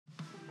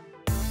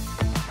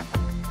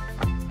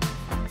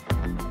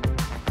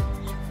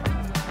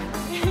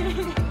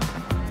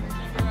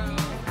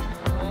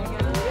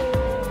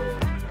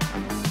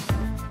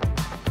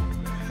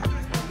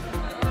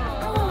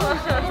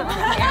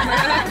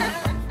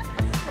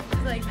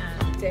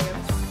Damn.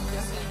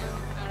 Just so you know.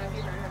 I don't know if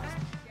you heard her.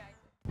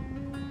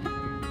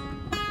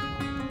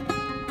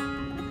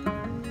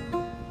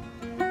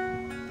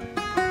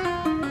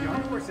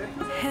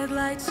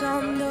 Headlights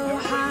on the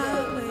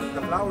highway.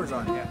 The flowers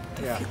on, yeah.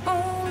 If you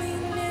only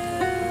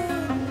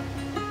knew,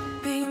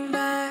 being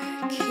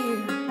back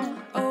here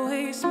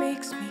always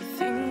makes me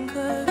think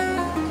of you.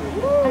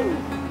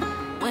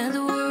 When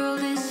the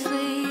world is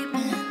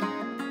sleeping,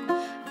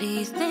 do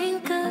you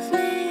think of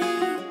me?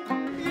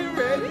 You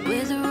ready?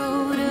 With the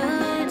road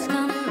it's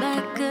coming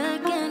back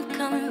again,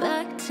 coming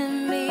back to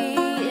me.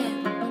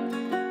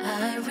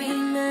 I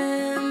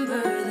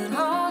remember the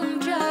long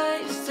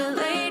drives, the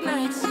late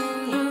nights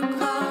in your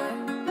car.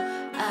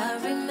 I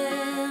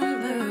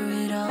remember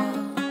it all.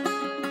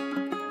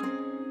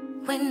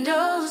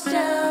 Windows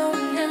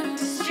down,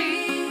 empty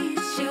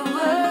streets, you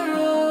were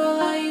all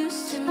I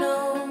used to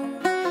know.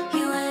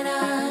 You and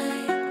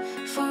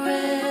I,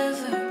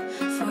 forever,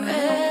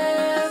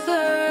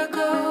 forever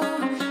ago.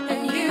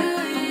 And you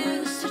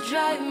used to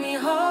drive me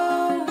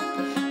home.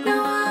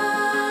 Now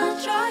I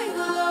drive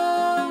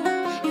alone.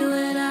 You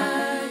and I,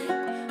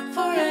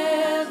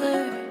 forever,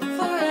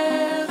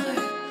 forever,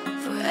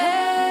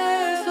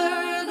 forever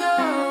ago.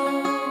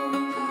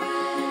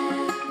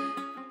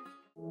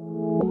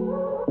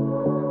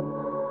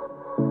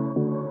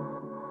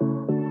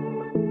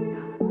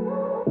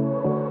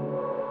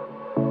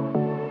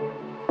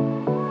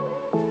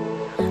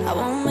 I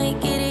won't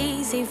make it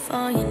easy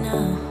for you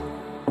now.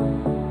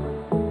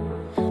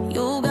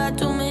 You got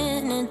 2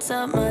 minutes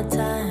of my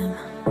time,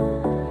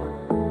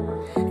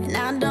 and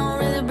I don't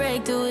really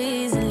break too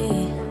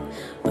easily,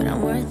 but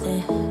I'm worth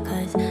it,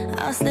 'cause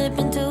I'll slip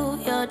into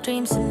your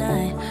dreams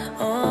tonight.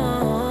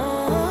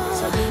 Oh,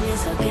 so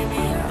give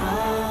me your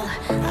all.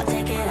 I'll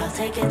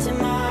take it to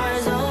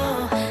Mars.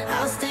 Oh,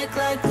 I'll stick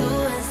like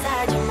glue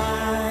inside your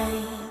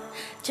mind.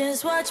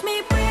 Just watch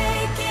me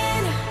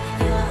breaking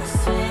your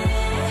sweat.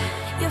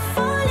 You're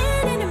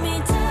falling into me,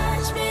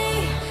 touch me.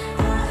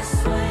 I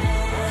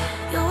swear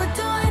you would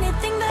do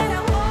anything that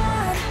I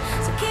want,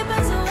 so keep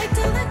us awake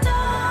till the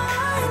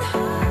dawn.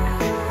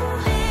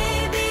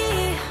 Baby,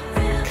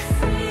 feel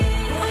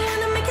free. I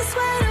wanna make you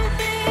sweat on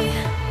me.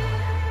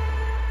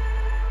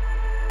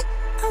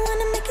 I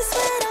wanna make you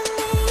sweat on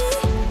me.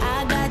 I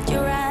got you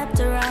wrapped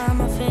around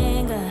my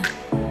finger,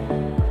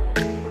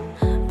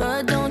 but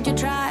don't you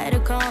try to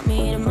call me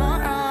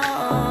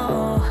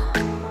tomorrow.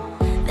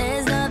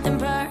 There's nothing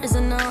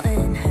personal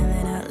in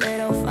having a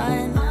little fun.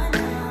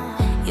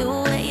 You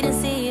wait and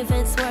see if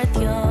it's worth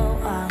your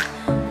while.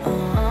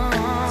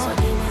 So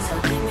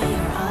give me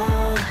your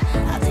all.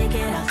 I'll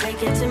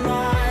take it to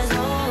Mars.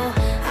 Oh,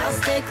 I'll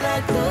stick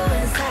like glue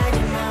inside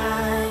your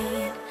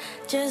mind.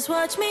 Just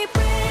watch me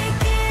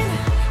breaking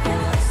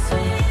your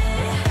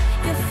sweat.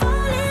 You're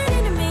falling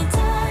into me,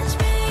 touch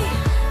me.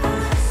 I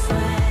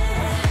swear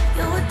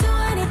you would do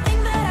anything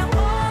that I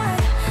want,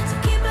 so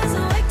keep us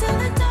awake till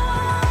the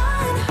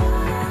dawn.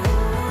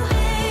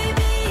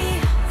 Baby,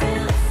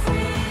 feel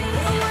free.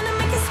 I wanna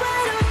make you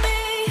sweat on me.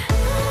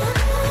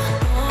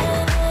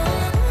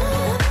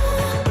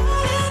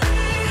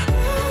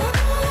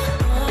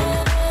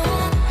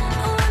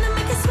 I wanna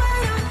make you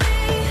sweat on me.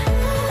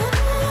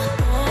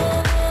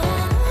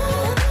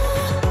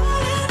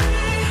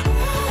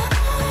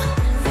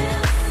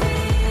 Feel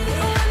free.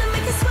 I wanna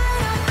make you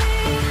sweat on me.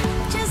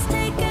 Just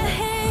take a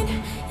hint,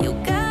 you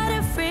got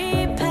a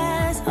free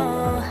pass.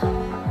 Oh,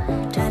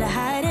 try to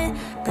hide it,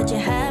 but you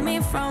had me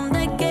from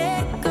the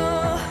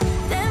get-go.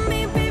 Let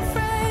me be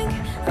frank,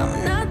 I'm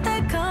not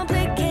that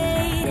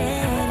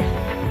complicated.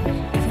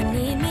 If you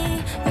need me,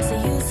 what's the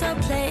use of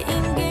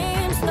playing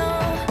games? No,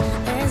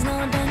 there's no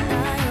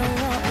denying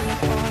what we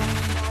want.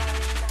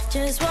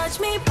 Just watch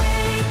me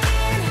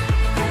breaking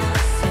your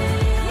sweat.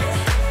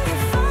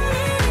 You're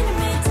falling into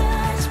me,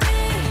 touch me.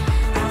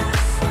 I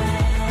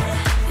swear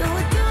you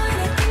would do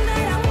anything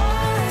that I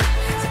want,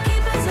 so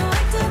keep us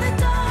awake till the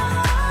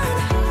dawn.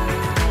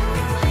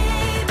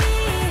 Baby,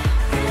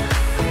 feel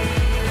free.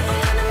 I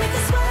wanna make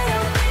you sweat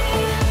on me.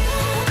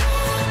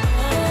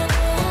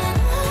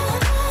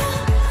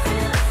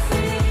 Feel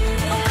free.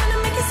 I wanna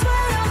make you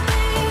sweat on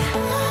me.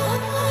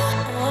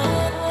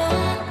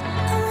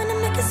 I wanna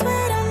make you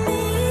sweat on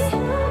me.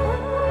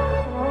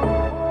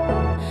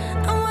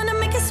 I wanna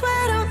make you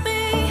sweat on me.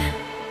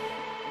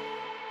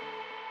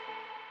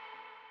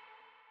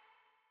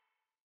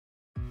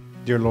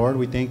 Dear Lord,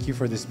 we thank you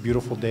for this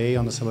beautiful day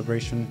on the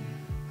celebration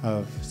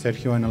of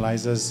Sergio and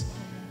Alisah's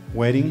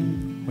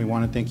wedding. We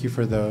want to thank you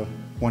for the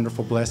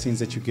wonderful blessings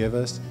that you give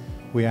us.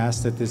 We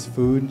ask that this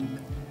food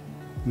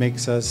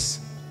makes us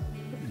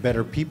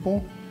better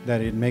people,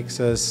 that it makes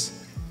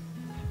us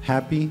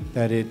happy,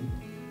 that it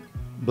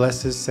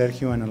blesses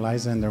Sergio and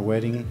Alisah in their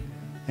wedding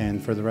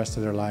and for the rest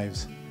of their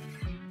lives.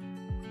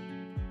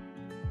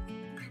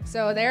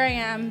 So there I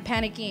am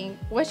panicking.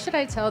 What should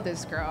I tell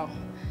this girl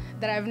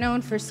that I've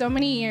known for so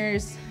many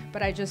years,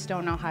 but I just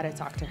don't know how to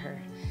talk to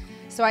her?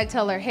 So I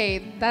tell her,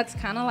 hey, that's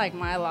kind of like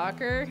my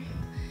locker.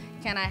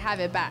 Can I have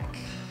it back?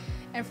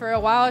 And for a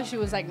while, she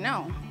was like,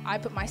 no, I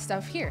put my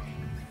stuff here.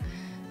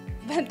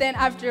 But then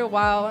after a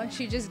while,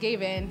 she just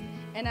gave in.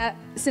 And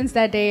since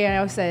that day,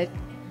 I said,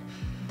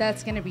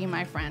 that's gonna be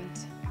my friend.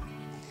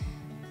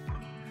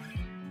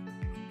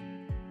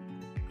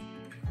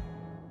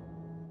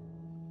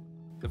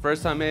 The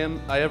first time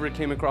I ever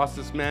came across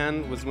this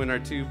man was when our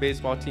two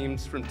baseball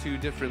teams from two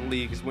different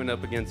leagues went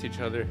up against each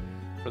other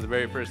for the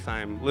very first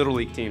time, Little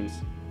League teams.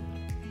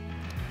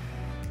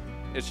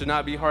 It should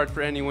not be hard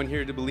for anyone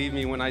here to believe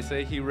me when I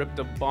say he ripped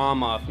a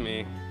bomb off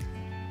me.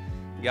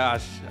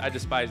 Gosh, I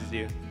despised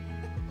you.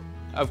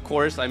 Of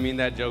course, I mean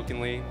that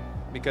jokingly,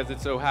 because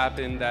it so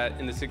happened that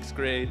in the 6th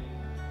grade,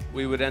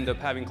 we would end up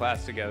having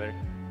class together.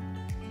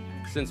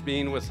 Since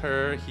being with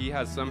her, he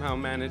has somehow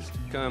managed to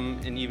become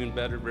an even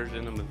better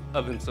version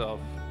of himself.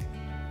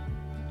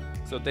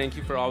 So thank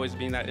you for always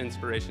being that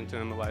inspiration to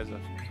him, Alisah.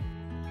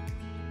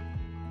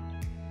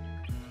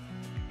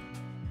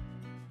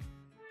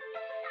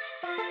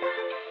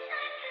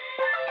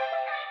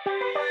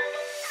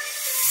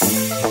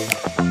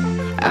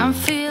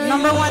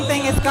 Number one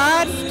thing is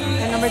God,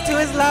 and number two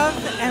is love.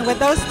 And with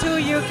those two,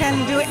 you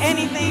can do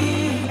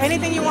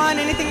anything you want,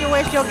 anything you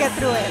wish, you'll get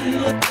through it.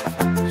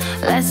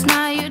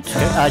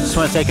 I just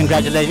want to say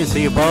congratulations to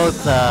you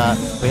both.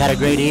 We had a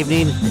great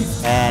evening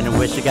and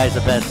wish you guys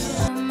the best.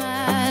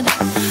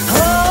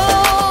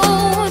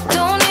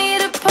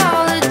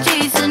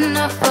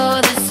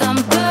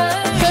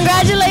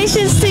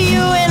 Congratulations to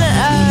you and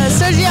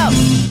Sergio.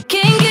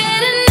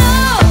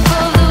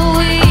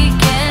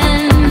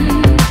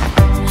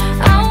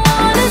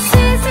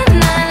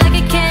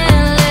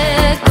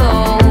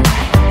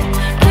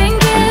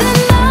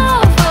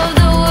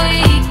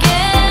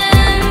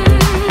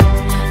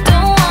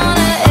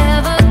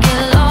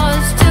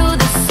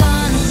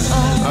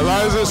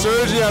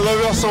 Sergio, I love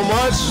y'all so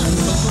much.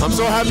 I'm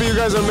so happy you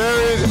guys are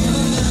married.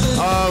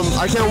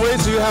 I can't wait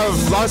till you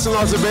have lots and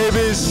lots of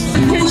babies.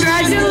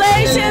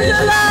 Congratulations,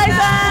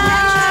 Alisah!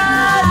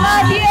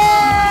 Love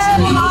you!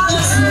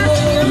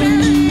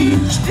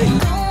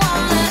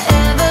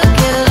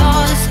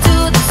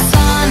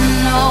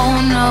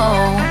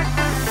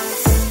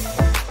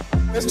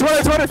 It's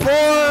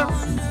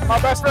 2024. My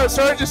best friend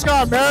Sergio just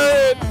got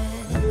married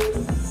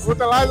with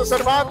Alisah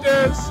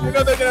Cervantes. You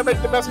know they're gonna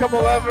make the best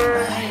couple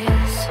ever.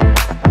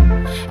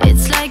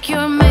 It's like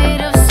you're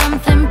made of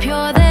something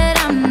pure that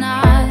I'm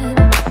not,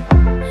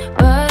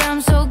 but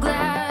I'm so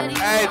glad.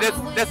 Hey,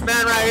 this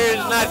man right here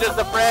is not just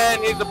a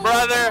friend, he's a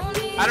brother.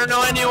 I don't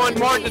know anyone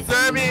more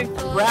deserving.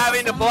 We're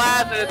having a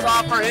blast and it's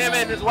all for him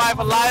and his wife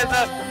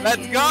Alisah.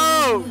 Let's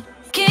go!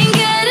 Can't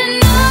get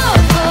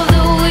enough of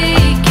the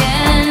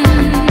weekend.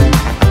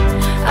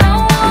 I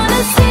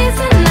wanna seize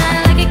the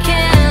night like I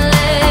can't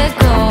let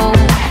go.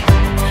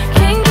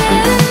 Can't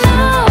get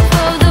enough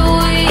of the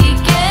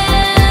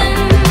weekend.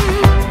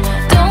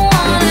 Don't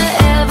wanna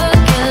ever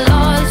get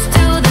lost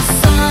to the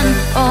sun.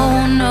 Oh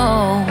no.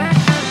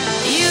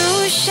 You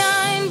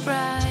shine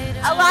bright.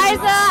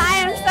 Alisah, I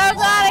am so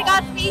glad I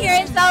got to be here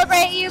and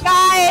celebrate you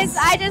guys.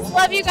 I just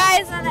love you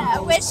guys and I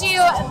wish you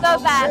the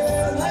best.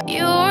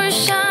 Your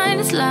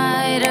shines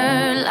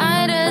lighter,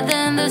 lighter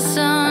than the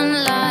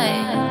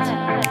sunlight.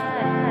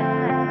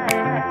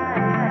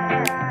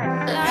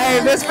 Hey,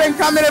 this been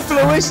coming to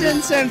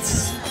fruition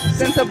since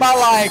about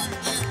like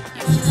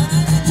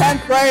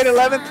 10th grade,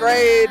 11th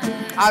grade.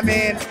 I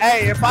mean,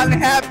 hey, it finally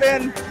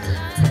happened.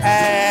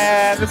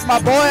 And it's my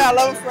boy, I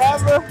love him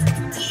forever.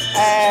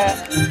 And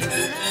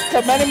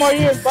for many more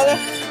years, brother.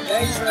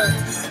 Thanks, man.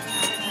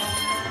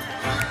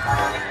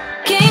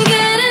 Can't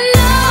get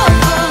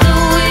enough of the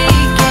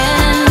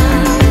weekend.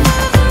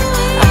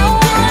 I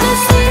wanna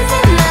seize the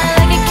night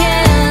like I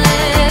can't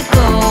let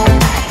go.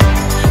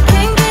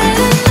 Can't get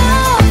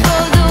enough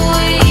of the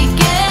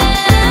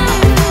weekend.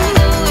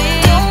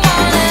 Don't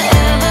wanna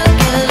ever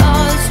get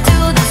lost to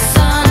the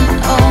sun.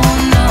 Oh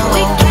no.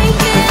 We can't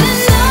get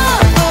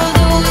enough of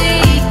the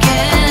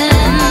weekend.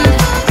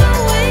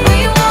 We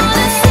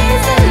wanna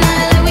seize the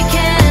night like we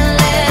can't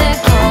let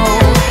go.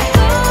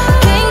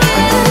 Can't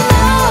get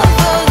enough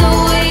of the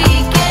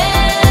weekend.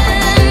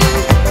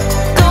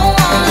 Don't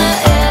wanna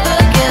ever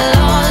get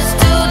lost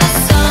to the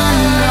sun.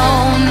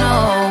 Oh no.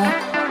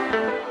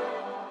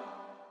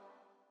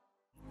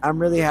 I'm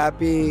really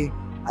happy.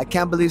 I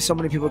can't believe so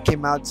many people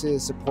came out to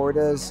support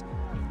us.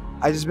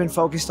 I just been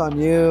focused on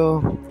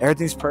you.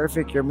 Everything's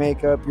perfect, your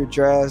makeup, your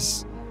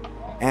dress.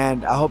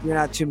 And I hope you're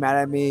not too mad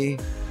at me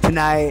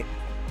tonight.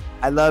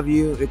 I love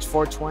you. It's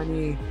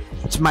 420.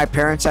 It's my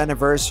parents'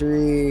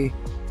 anniversary.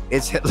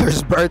 It's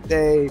Hitler's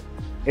birthday.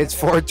 It's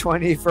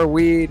 420 for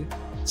weed.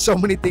 So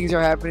many things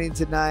are happening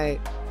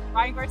tonight.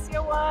 Ryan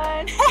Garcia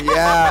won.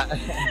 Yeah.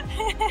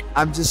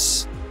 I'm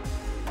just,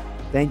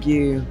 thank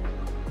you.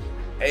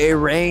 It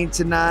rained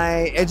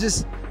tonight. It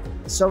just,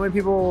 so many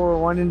people were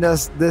wanting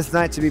this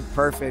night to be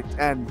perfect.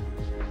 And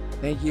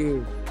thank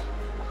you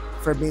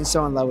for being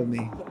so in love with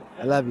me.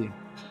 I love you.